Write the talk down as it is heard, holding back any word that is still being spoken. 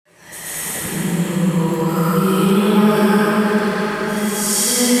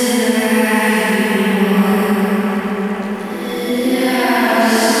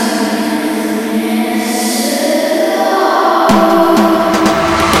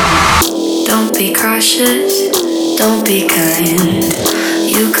won't be kind.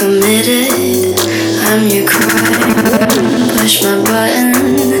 You committed, I'm your crime. Push my button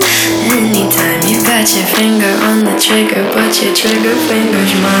anytime. You got your finger on the trigger, but your trigger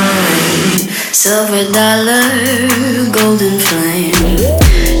finger's mine. Silver dollar, golden flame,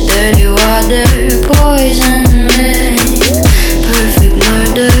 dirty water, poison rain, perfect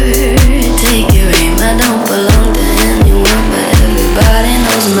murder. Take your aim. I don't belong to anyone, but everybody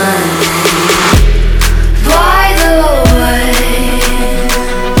knows my name. By the way,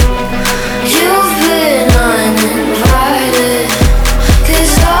 you've been uninvited,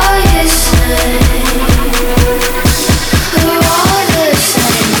 'cause all you say are all the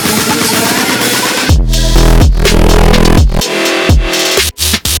same things, right?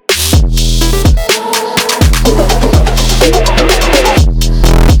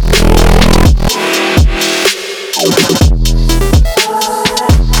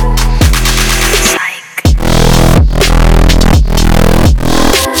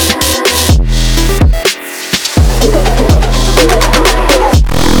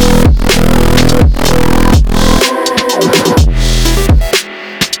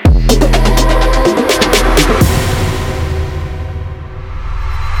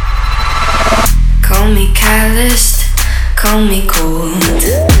 Call me calloused, call me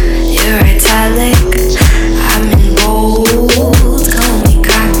cold.